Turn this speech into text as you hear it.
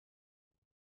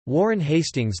Warren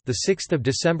Hastings, the 6th of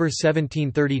December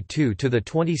 1732 to the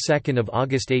 22nd of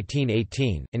August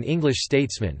 1818, an English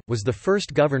statesman, was the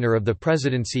first governor of the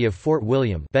Presidency of Fort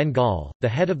William, Bengal, the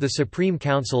head of the Supreme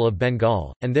Council of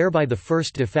Bengal, and thereby the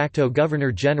first de facto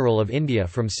Governor-General of India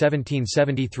from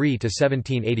 1773 to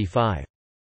 1785.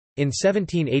 In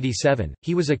 1787,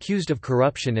 he was accused of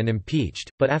corruption and impeached,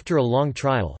 but after a long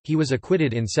trial, he was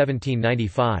acquitted in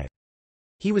 1795.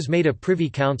 He was made a Privy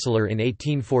Councillor in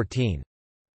 1814.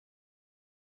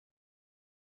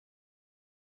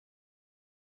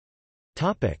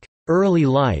 Early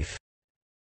life.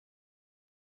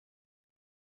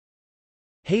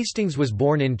 Hastings was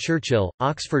born in Churchill,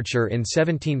 Oxfordshire in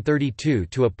 1732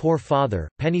 to a poor father,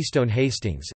 Penistone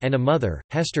Hastings, and a mother,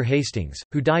 Hester Hastings,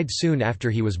 who died soon after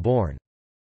he was born.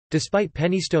 Despite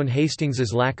Penistone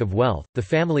Hastings's lack of wealth, the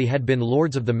family had been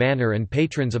lords of the manor and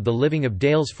patrons of the living of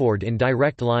Daylesford in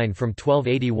direct line from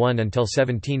 1281 until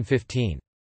 1715.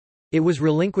 It was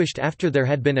relinquished after there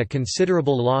had been a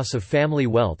considerable loss of family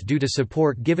wealth due to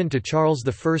support given to Charles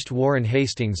I. Warren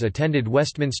Hastings attended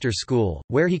Westminster School,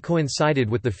 where he coincided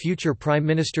with the future Prime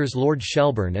Ministers Lord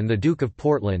Shelburne and the Duke of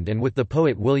Portland and with the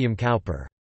poet William Cowper.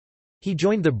 He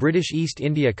joined the British East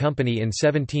India Company in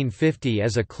 1750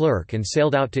 as a clerk and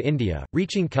sailed out to India,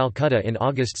 reaching Calcutta in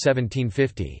August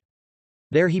 1750.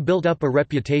 There he built up a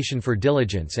reputation for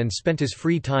diligence and spent his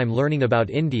free time learning about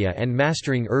India and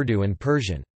mastering Urdu and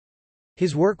Persian.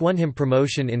 His work won him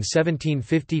promotion in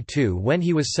 1752 when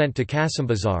he was sent to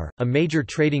Kasimbazar, a major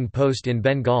trading post in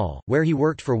Bengal, where he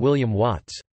worked for William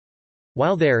Watts.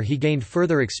 While there he gained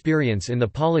further experience in the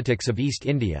politics of East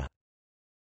India.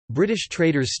 British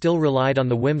traders still relied on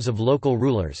the whims of local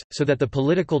rulers, so that the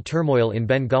political turmoil in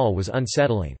Bengal was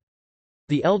unsettling.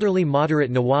 The elderly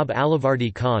moderate Nawab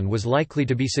Alivardi Khan was likely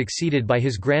to be succeeded by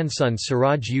his grandson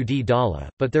Siraj-ud-Daulah,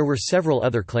 but there were several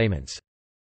other claimants.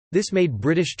 This made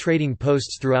British trading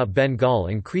posts throughout Bengal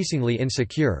increasingly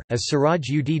insecure, as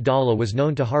Siraj-ud-Daulah was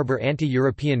known to harbour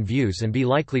anti-European views and be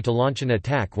likely to launch an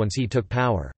attack once he took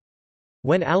power.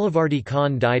 When Alivardi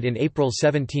Khan died in April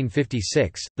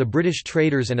 1756, the British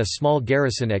traders and a small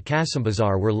garrison at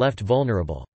Kasimbazar were left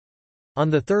vulnerable. On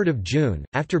 3 June,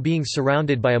 after being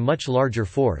surrounded by a much larger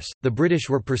force, the British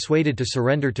were persuaded to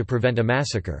surrender to prevent a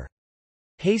massacre.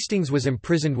 Hastings was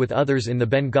imprisoned with others in the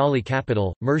Bengali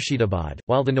capital, Murshidabad,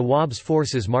 while the Nawab's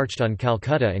forces marched on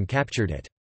Calcutta and captured it.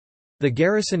 The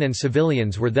garrison and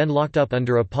civilians were then locked up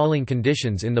under appalling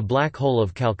conditions in the Black Hole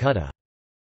of Calcutta.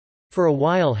 For a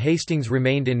while Hastings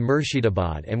remained in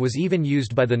Murshidabad and was even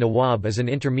used by the Nawab as an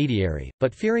intermediary,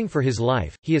 but fearing for his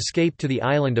life, he escaped to the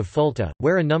island of Fulta,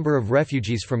 where a number of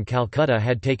refugees from Calcutta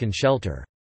had taken shelter.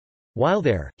 While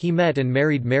there, he met and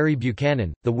married Mary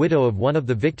Buchanan, the widow of one of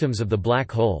the victims of the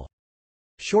Black Hole.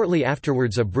 Shortly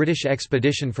afterwards a British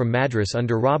expedition from Madras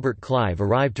under Robert Clive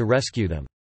arrived to rescue them.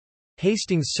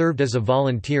 Hastings served as a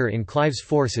volunteer in Clive's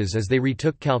forces as they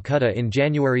retook Calcutta in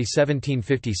January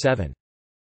 1757.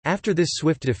 After this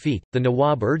swift defeat, the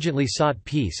Nawab urgently sought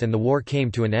peace and the war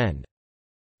came to an end.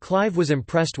 Clive was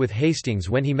impressed with Hastings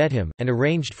when he met him, and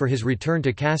arranged for his return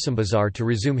to Kasimbazar to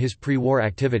resume his pre-war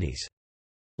activities.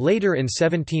 Later in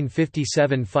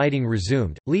 1757 fighting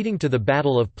resumed, leading to the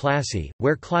Battle of Plassey,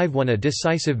 where Clive won a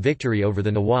decisive victory over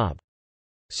the Nawab.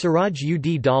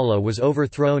 Siraj-ud-Daulah was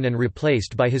overthrown and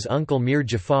replaced by his uncle Mir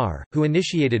Jafar, who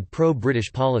initiated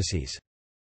pro-British policies.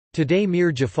 Today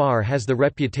Mir Jafar has the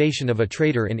reputation of a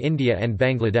traitor in India and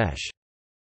Bangladesh.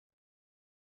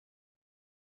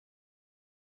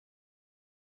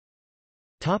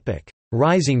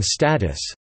 Rising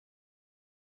status.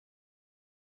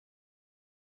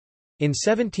 In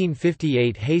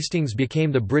 1758 Hastings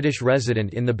became the British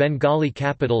resident in the Bengali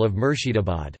capital of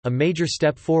Murshidabad, a major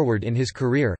step forward in his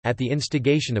career, at the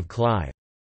instigation of Clive.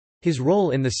 His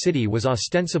role in the city was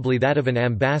ostensibly that of an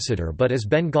ambassador, but as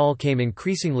Bengal came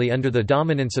increasingly under the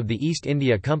dominance of the East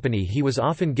India Company he was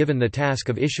often given the task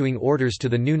of issuing orders to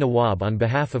the new Nawab on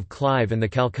behalf of Clive and the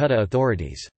Calcutta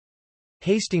authorities.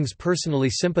 Hastings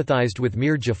personally sympathised with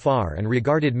Mir Jafar and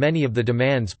regarded many of the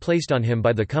demands placed on him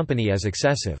by the company as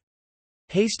excessive.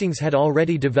 Hastings had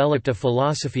already developed a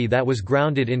philosophy that was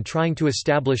grounded in trying to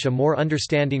establish a more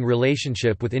understanding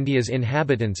relationship with India's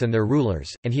inhabitants and their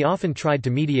rulers, and he often tried to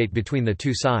mediate between the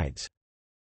two sides.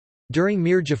 During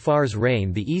Mir Jafar's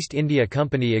reign the East India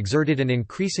Company exerted an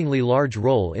increasingly large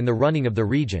role in the running of the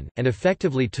region, and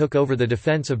effectively took over the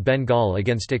defence of Bengal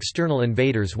against external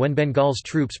invaders when Bengal's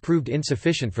troops proved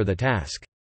insufficient for the task.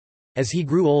 As he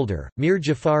grew older, Mir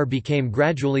Jafar became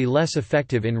gradually less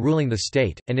effective in ruling the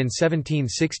state, and in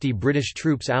 1760 British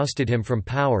troops ousted him from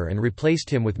power and replaced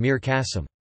him with Mir Qasim.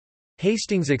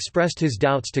 Hastings expressed his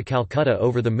doubts to Calcutta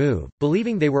over the move,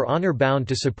 believing they were honor-bound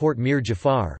to support Mir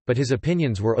Jafar, but his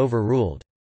opinions were overruled.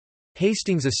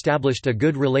 Hastings established a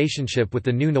good relationship with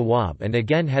the new Nawab and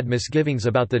again had misgivings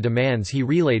about the demands he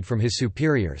relayed from his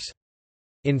superiors.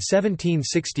 In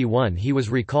 1761 he was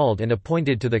recalled and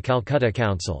appointed to the Calcutta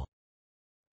Council.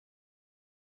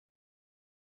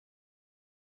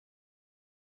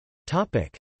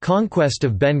 Conquest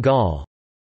of Bengal.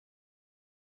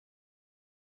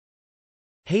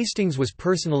 Hastings was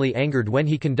personally angered when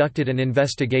he conducted an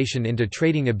investigation into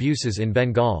trading abuses in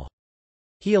Bengal.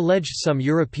 He alleged some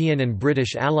European and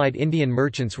British allied Indian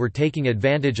merchants were taking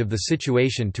advantage of the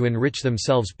situation to enrich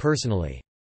themselves personally.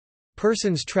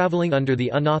 Persons travelling under the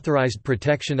unauthorised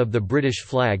protection of the British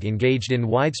flag engaged in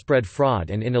widespread fraud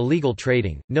and in illegal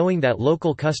trading, knowing that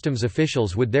local customs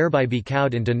officials would thereby be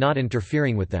cowed into not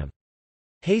interfering with them.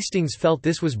 Hastings felt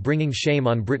this was bringing shame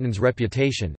on Britain's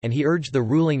reputation, and he urged the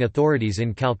ruling authorities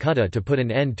in Calcutta to put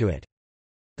an end to it.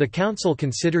 The council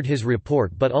considered his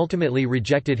report but ultimately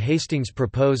rejected Hastings'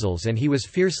 proposals, and he was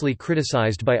fiercely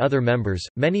criticised by other members,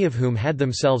 many of whom had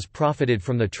themselves profited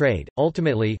from the trade.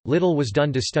 Ultimately, little was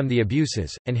done to stem the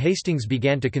abuses, and Hastings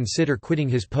began to consider quitting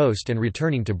his post and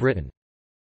returning to Britain.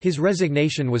 His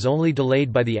resignation was only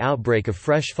delayed by the outbreak of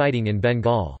fresh fighting in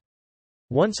Bengal.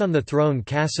 Once on the throne,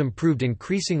 Qasim proved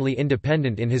increasingly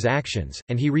independent in his actions,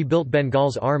 and he rebuilt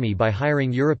Bengal's army by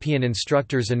hiring European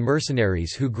instructors and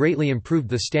mercenaries who greatly improved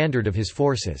the standard of his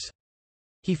forces.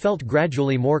 He felt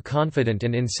gradually more confident,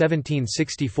 and in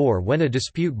 1764, when a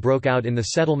dispute broke out in the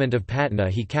settlement of Patna,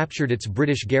 he captured its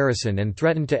British garrison and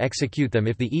threatened to execute them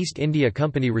if the East India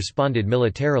Company responded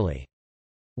militarily.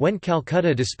 When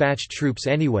Calcutta dispatched troops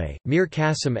anyway, Mir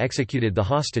Qasim executed the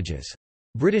hostages.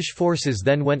 British forces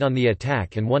then went on the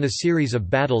attack and won a series of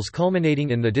battles culminating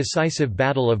in the decisive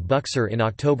Battle of Buxar in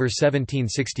October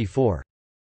 1764.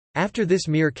 After this,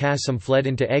 Mir Qasim fled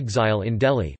into exile in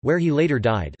Delhi, where he later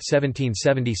died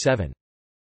 1777.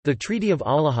 The Treaty of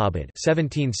Allahabad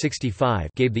 1765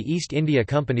 gave the East India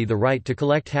Company the right to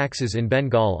collect taxes in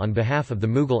Bengal on behalf of the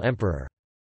Mughal emperor.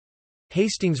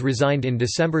 Hastings resigned in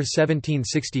December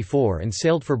 1764 and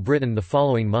sailed for Britain the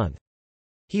following month.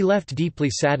 He left deeply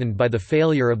saddened by the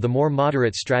failure of the more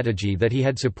moderate strategy that he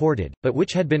had supported, but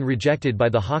which had been rejected by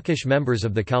the hawkish members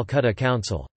of the Calcutta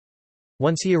Council.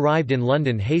 Once he arrived in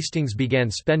London, Hastings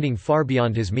began spending far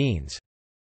beyond his means.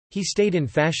 He stayed in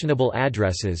fashionable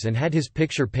addresses and had his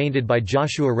picture painted by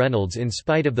Joshua Reynolds, in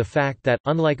spite of the fact that,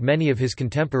 unlike many of his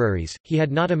contemporaries, he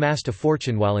had not amassed a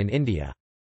fortune while in India.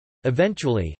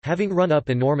 Eventually, having run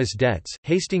up enormous debts,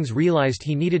 Hastings realised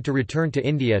he needed to return to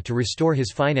India to restore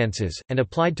his finances, and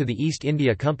applied to the East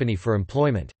India Company for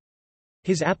employment.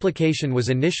 His application was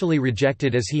initially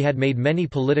rejected as he had made many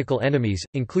political enemies,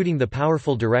 including the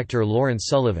powerful director Lawrence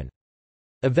Sullivan.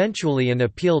 Eventually, an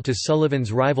appeal to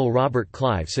Sullivan's rival Robert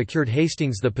Clive secured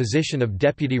Hastings the position of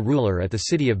deputy ruler at the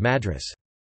city of Madras.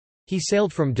 He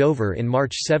sailed from Dover in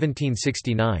March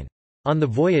 1769. On the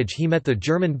voyage he met the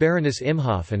German Baroness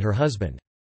Imhoff and her husband.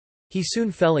 He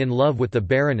soon fell in love with the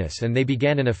Baroness and they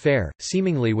began an affair,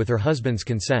 seemingly with her husband's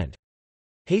consent.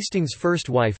 Hastings' first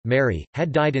wife, Mary,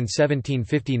 had died in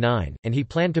 1759, and he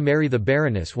planned to marry the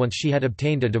Baroness once she had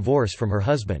obtained a divorce from her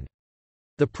husband.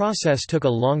 The process took a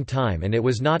long time, and it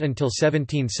was not until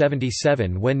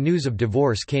 1777, when news of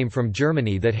divorce came from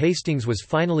Germany, that Hastings was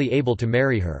finally able to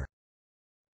marry her.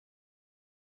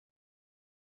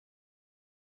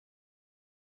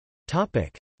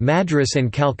 Madras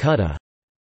and Calcutta.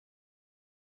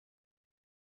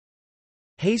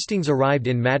 Hastings arrived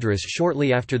in Madras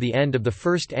shortly after the end of the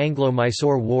First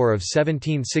Anglo-Mysore War of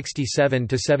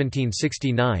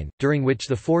 1767–1769, during which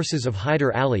the forces of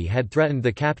Hyder Ali had threatened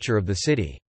the capture of the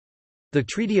city. The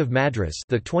Treaty of Madras,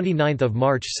 the 29th of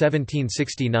March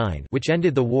 1769, which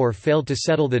ended the war, failed to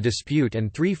settle the dispute,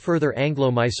 and three further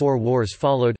Anglo-Mysore wars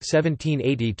followed,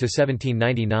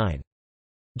 1780–1799.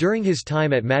 During his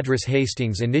time at Madras,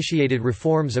 Hastings initiated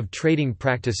reforms of trading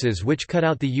practices which cut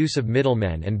out the use of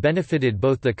middlemen and benefited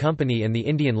both the company and the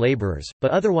Indian labourers,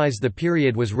 but otherwise the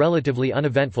period was relatively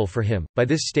uneventful for him. By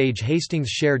this stage, Hastings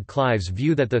shared Clive's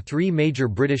view that the three major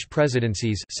British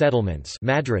presidencies settlements,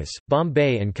 Madras,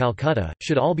 Bombay and Calcutta,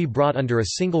 should all be brought under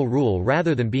a single rule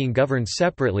rather than being governed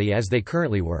separately as they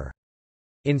currently were.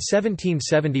 In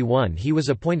 1771 he was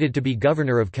appointed to be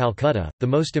governor of Calcutta, the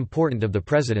most important of the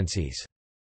presidencies.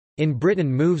 In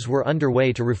Britain, moves were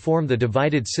underway to reform the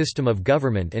divided system of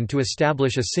government and to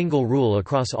establish a single rule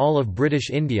across all of British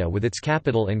India with its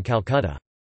capital in Calcutta.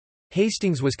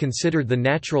 Hastings was considered the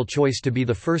natural choice to be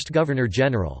the first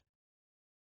Governor-General.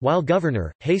 While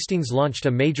governor, Hastings launched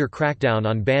a major crackdown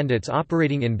on bandits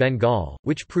operating in Bengal,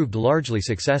 which proved largely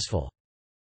successful.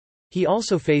 He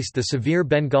also faced the severe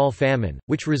Bengal famine,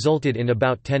 which resulted in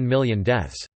about 10 million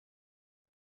deaths.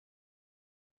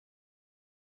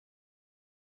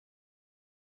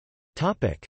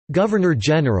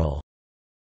 Governor-General.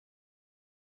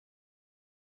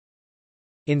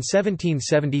 In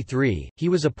 1773, he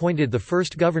was appointed the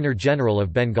first Governor-General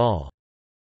of Bengal.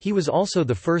 He was also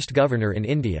the first governor in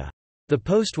India. The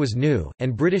post was new,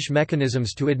 and British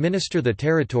mechanisms to administer the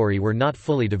territory were not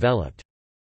fully developed.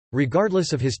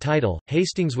 Regardless of his title,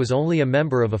 Hastings was only a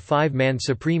member of a five-man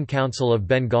Supreme Council of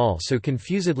Bengal, so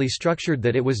confusedly structured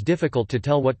that it was difficult to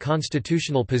tell what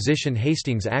constitutional position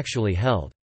Hastings actually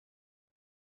held.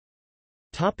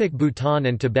 Bhutan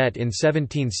and Tibet. In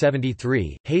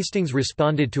 1773, Hastings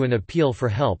responded to an appeal for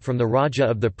help from the Raja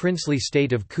of the princely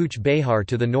state of Cooch Behar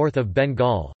to the north of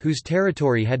Bengal, whose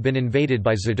territory had been invaded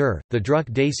by Zadur, the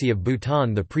Druk Desi of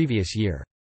Bhutan the previous year.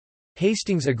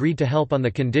 Hastings agreed to help on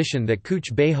the condition that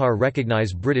Cooch Behar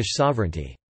recognize British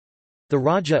sovereignty. The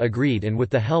Raja agreed, and with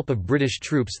the help of British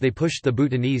troops they pushed the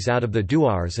Bhutanese out of the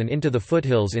Duars and into the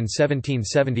foothills in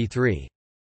 1773.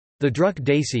 The Druk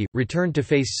Desi returned to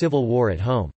face civil war at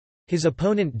home. His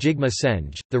opponent Jigme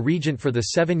Senj, the regent for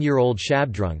the 7-year-old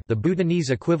Shabdrung, the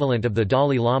Bhutanese equivalent of the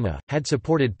Dalai Lama, had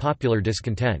supported popular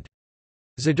discontent.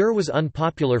 Zadur was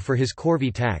unpopular for his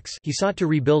corvée tax. He sought to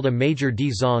rebuild a major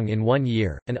dzong in 1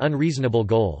 year, an unreasonable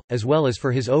goal, as well as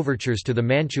for his overtures to the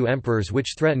Manchu emperors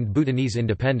which threatened Bhutanese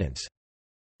independence.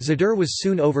 Zadur was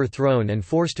soon overthrown and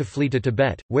forced to flee to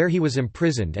Tibet, where he was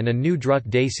imprisoned and a new Druk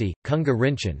Desi, Kunga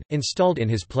Rinchen, installed in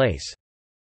his place.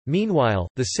 Meanwhile,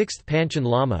 the 6th Panchen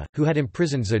Lama, who had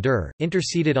imprisoned Zadur,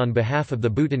 interceded on behalf of the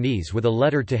Bhutanese with a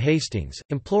letter to Hastings,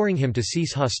 imploring him to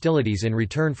cease hostilities in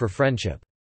return for friendship.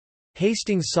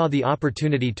 Hastings saw the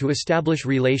opportunity to establish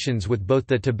relations with both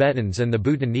the Tibetans and the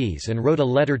Bhutanese and wrote a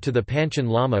letter to the Panchen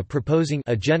Lama proposing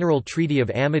a general treaty of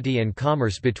amity and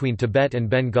commerce between Tibet and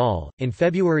Bengal. In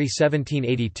February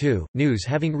 1782, news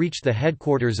having reached the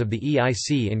headquarters of the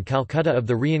EIC in Calcutta of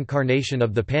the reincarnation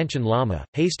of the Panchen Lama,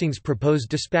 Hastings proposed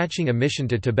dispatching a mission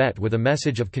to Tibet with a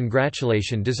message of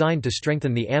congratulation designed to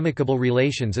strengthen the amicable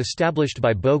relations established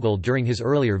by Bogle during his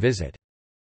earlier visit.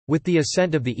 With the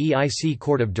assent of the EIC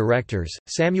Court of Directors,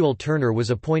 Samuel Turner was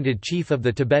appointed chief of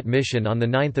the Tibet mission on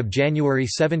 9 January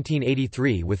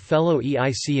 1783 with fellow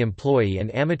EIC employee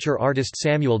and amateur artist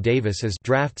Samuel Davis as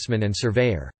draftsman and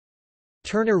surveyor.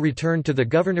 Turner returned to the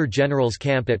Governor-General's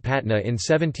camp at Patna in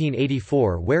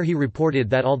 1784 where he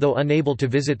reported that although unable to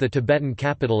visit the Tibetan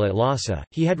capital at Lhasa,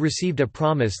 he had received a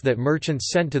promise that merchants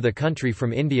sent to the country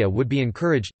from India would be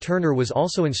encouraged. Turner was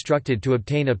also instructed to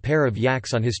obtain a pair of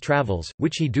yaks on his travels,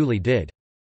 which he duly did.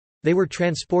 They were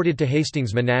transported to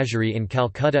Hastings' menagerie in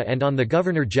Calcutta, and on the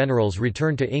Governor-General's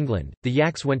return to England, the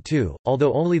yaks went too,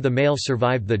 although only the male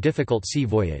survived the difficult sea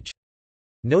voyage.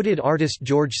 Noted artist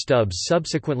George Stubbs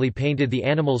subsequently painted the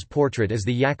animal's portrait as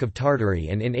the Yak of Tartary,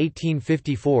 and in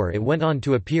 1854 it went on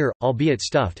to appear, albeit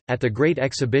stuffed, at the Great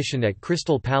Exhibition at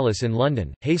Crystal Palace in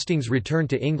London. Hastings' return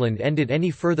to England ended any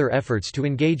further efforts to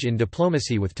engage in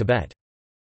diplomacy with Tibet.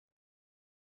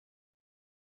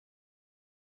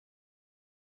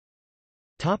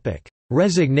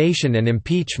 Resignation and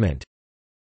impeachment.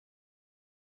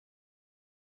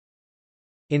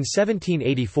 In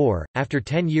 1784, after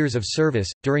 10 years of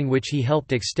service, during which he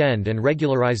helped extend and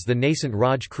regularize the nascent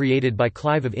Raj created by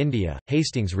Clive of India,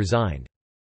 Hastings resigned.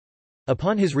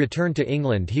 Upon his return to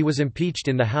England he was impeached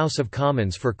in the House of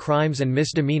Commons for crimes and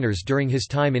misdemeanours during his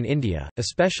time in India,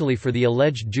 especially for the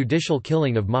alleged judicial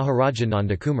killing of Maharaja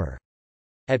Nanda Kumar.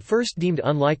 At first deemed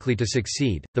unlikely to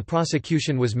succeed, the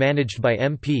prosecution was managed by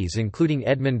MPs including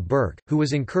Edmund Burke, who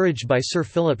was encouraged by Sir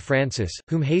Philip Francis,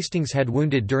 whom Hastings had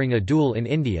wounded during a duel in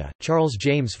India, Charles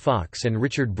James Fox and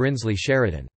Richard Brinsley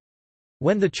Sheridan.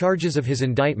 When the charges of his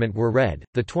indictment were read,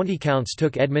 the 20 counts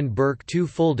took Edmund Burke 2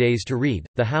 full days to read.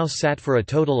 The House sat for a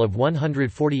total of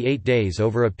 148 days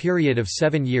over a period of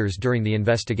 7 years during the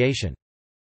investigation.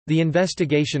 The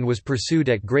investigation was pursued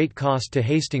at great cost to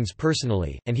Hastings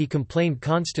personally, and he complained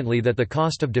constantly that the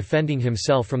cost of defending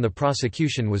himself from the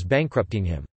prosecution was bankrupting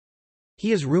him.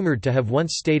 He is rumoured to have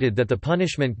once stated that the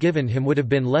punishment given him would have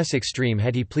been less extreme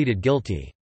had he pleaded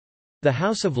guilty. The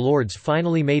House of Lords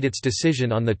finally made its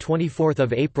decision on 24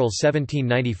 April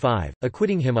 1795,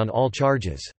 acquitting him on all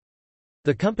charges.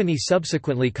 The company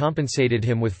subsequently compensated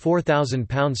him with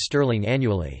 £4,000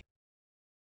 annually.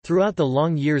 Throughout the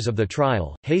long years of the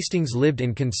trial, Hastings lived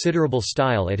in considerable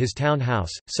style at his town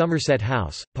house, Somerset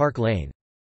House, Park Lane.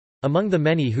 Among the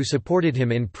many who supported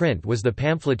him in print was the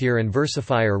pamphleteer and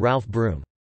versifier Ralph Broom.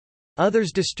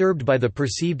 Others disturbed by the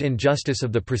perceived injustice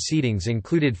of the proceedings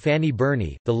included Fanny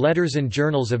Burney. The letters and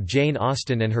journals of Jane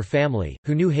Austen and her family,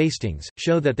 who knew Hastings,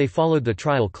 show that they followed the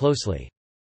trial closely.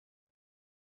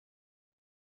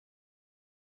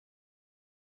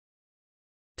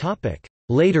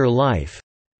 Later life.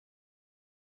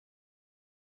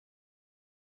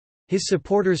 His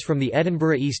supporters from the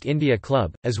Edinburgh East India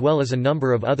Club, as well as a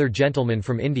number of other gentlemen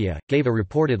from India, gave a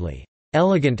reportedly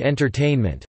elegant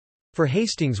entertainment for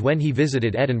Hastings when he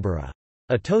visited Edinburgh.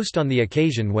 A toast on the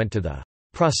occasion went to the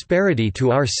prosperity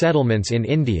to our settlements in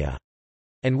India,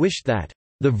 and wished that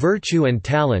the virtue and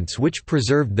talents which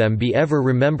preserved them be ever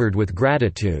remembered with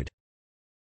gratitude.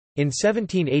 In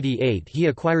 1788 he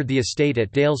acquired the estate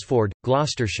at Daylesford,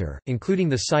 Gloucestershire, including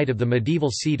the site of the medieval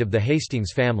seat of the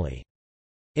Hastings family.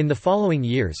 In the following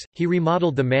years, he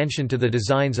remodeled the mansion to the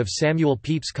designs of Samuel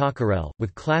Pepys Cockerell,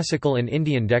 with classical and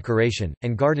Indian decoration,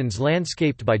 and gardens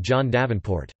landscaped by John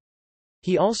Davenport.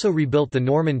 He also rebuilt the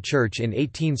Norman church in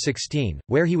 1816,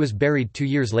 where he was buried 2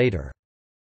 years later.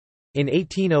 In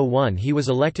 1801 he was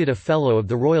elected a Fellow of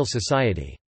the Royal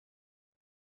Society.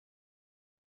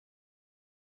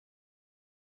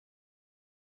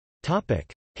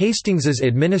 Hastings's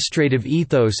administrative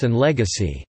ethos and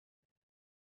legacy.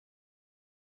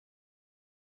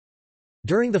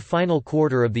 During the final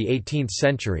quarter of the 18th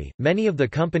century, many of the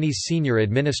company's senior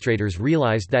administrators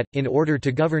realized that, in order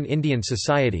to govern Indian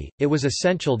society, it was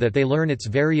essential that they learn its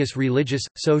various religious,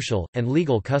 social, and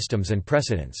legal customs and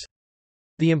precedents.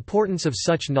 The importance of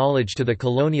such knowledge to the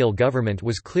colonial government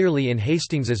was clearly in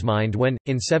Hastings's mind when,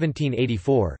 in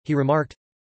 1784, he remarked,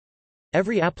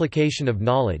 "Every application of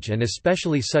knowledge, and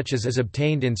especially such as is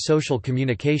obtained in social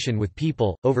communication with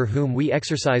people, over whom we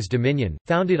exercise dominion,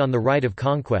 founded on the right of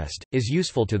conquest, is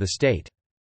useful to the state.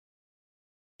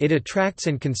 It attracts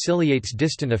and conciliates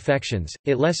distant affections,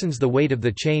 it lessens the weight of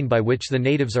the chain by which the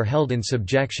natives are held in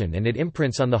subjection, and it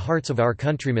imprints on the hearts of our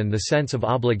countrymen the sense of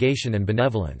obligation and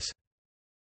benevolence.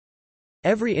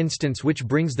 Every instance which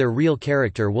brings their real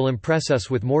character will impress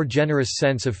us with more generous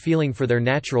sense of feeling for their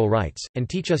natural rights, and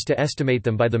teach us to estimate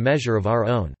them by the measure of our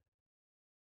own.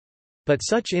 But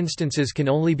such instances can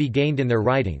only be gained in their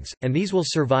writings, and these will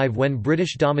survive when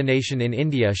British domination in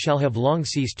India shall have long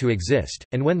ceased to exist,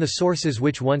 and when the sources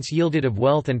which once yielded of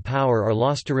wealth and power are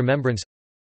lost to remembrance."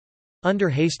 Under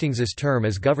Hastings's term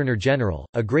as Governor-General,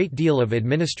 a great deal of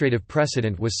administrative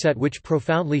precedent was set which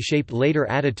profoundly shaped later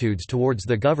attitudes towards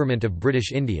the government of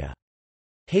British India.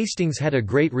 Hastings had a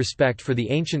great respect for the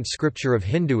ancient scripture of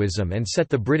Hinduism and set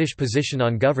the British position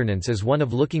on governance as one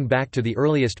of looking back to the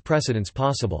earliest precedents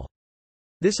possible.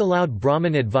 This allowed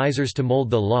Brahmin advisers to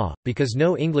mold the law, because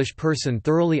no English person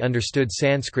thoroughly understood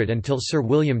Sanskrit until Sir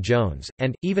William Jones,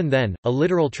 and, even then, a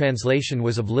literal translation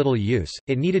was of little use,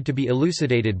 it needed to be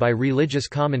elucidated by religious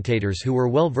commentators who were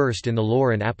well versed in the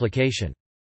lore and application.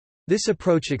 This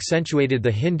approach accentuated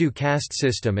the Hindu caste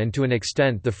system and to an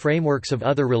extent the frameworks of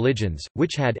other religions,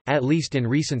 which had, at least in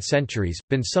recent centuries,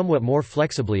 been somewhat more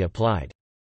flexibly applied.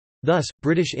 Thus,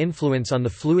 British influence on the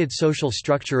fluid social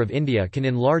structure of India can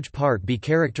in large part be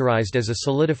characterised as a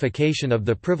solidification of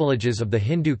the privileges of the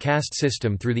Hindu caste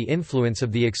system through the influence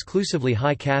of the exclusively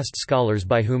high caste scholars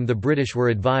by whom the British were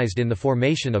advised in the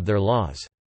formation of their laws.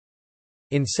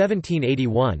 In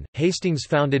 1781, Hastings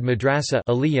founded Madrasa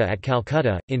Aliyah at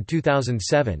Calcutta. In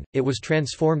 2007, it was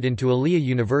transformed into Aliyah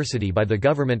University by the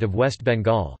Government of West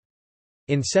Bengal.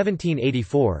 In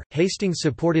 1784, Hastings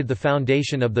supported the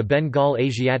foundation of the Bengal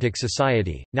Asiatic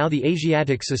Society, now the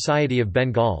Asiatic Society of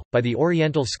Bengal, by the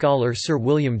Oriental scholar Sir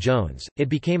William Jones. It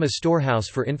became a storehouse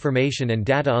for information and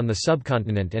data on the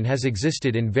subcontinent and has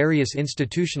existed in various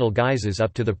institutional guises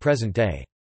up to the present day.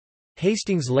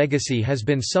 Hastings' legacy has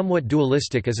been somewhat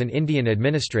dualistic as an Indian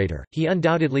administrator. He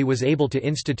undoubtedly was able to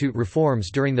institute reforms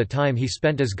during the time he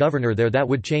spent as governor there that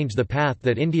would change the path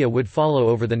that India would follow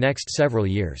over the next several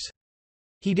years.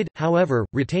 He did, however,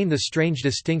 retain the strange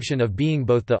distinction of being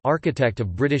both the architect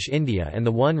of British India and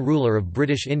the one ruler of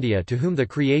British India to whom the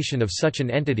creation of such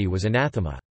an entity was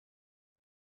anathema.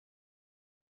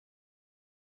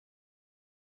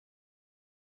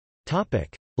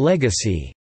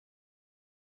 Legacy.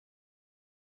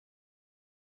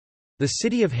 The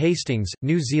city of Hastings,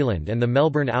 New Zealand and the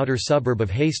Melbourne outer suburb of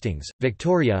Hastings,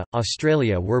 Victoria,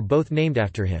 Australia were both named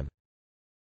after him.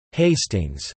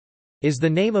 Hastings is the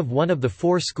name of one of the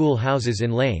 4 school houses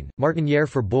in Lane, Martiniere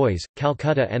for boys,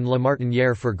 Calcutta and La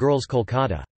Martiniere for girls,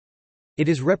 Kolkata. It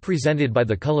is represented by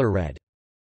the colour red.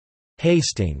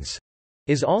 Hastings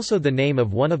is also the name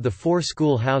of one of the 4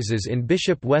 school houses in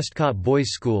Bishop Westcott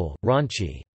Boys' School,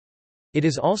 Ranchi. It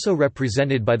is also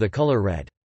represented by the colour red.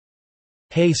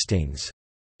 Hastings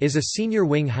is a senior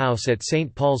wing house at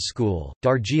St. Paul's School,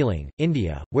 Darjeeling,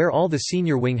 India, where all the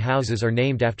senior wing houses are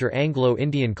named after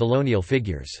Anglo-Indian colonial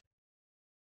figures.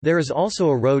 There is also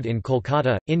a road in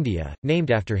Kolkata, India, named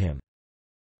after him.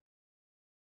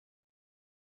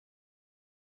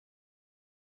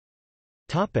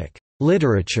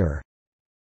 Literature.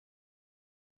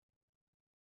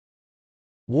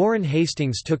 Warren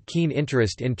Hastings took keen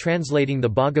interest in translating the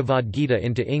Bhagavad Gita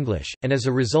into English, and as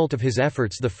a result of his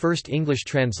efforts the first English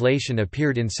translation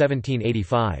appeared in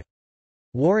 1785.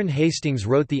 Warren Hastings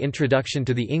wrote the introduction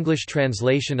to the English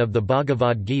translation of the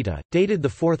Bhagavad Gita, dated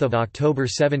 4 October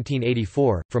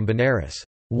 1784, from Benares.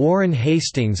 Warren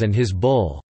Hastings and His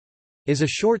Bull is a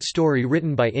short story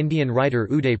written by Indian writer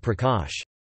Uday Prakash.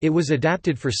 It was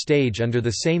adapted for stage under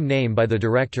the same name by the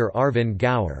director Arvind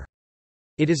Gour.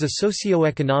 It is a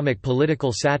socio-economic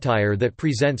political satire that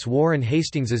presents Warren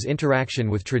Hastings's interaction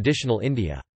with traditional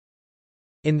India.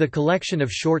 In the collection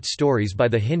of short stories by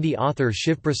the Hindi author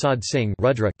Shivprasad Singh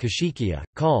Rudra Kashikya,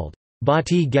 called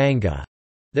Bhati Ganga,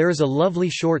 there is a lovely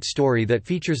short story that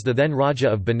features the then Raja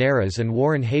of Benares and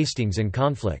Warren Hastings in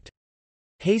conflict.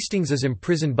 Hastings is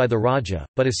imprisoned by the Raja,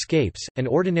 but escapes, and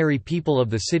ordinary people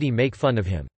of the city make fun of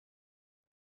him.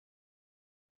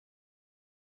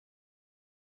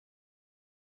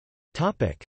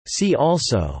 See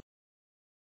also: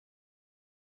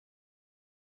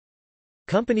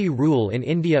 Company rule in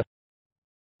India,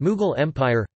 Mughal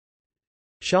Empire,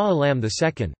 Shah Alam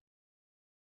II.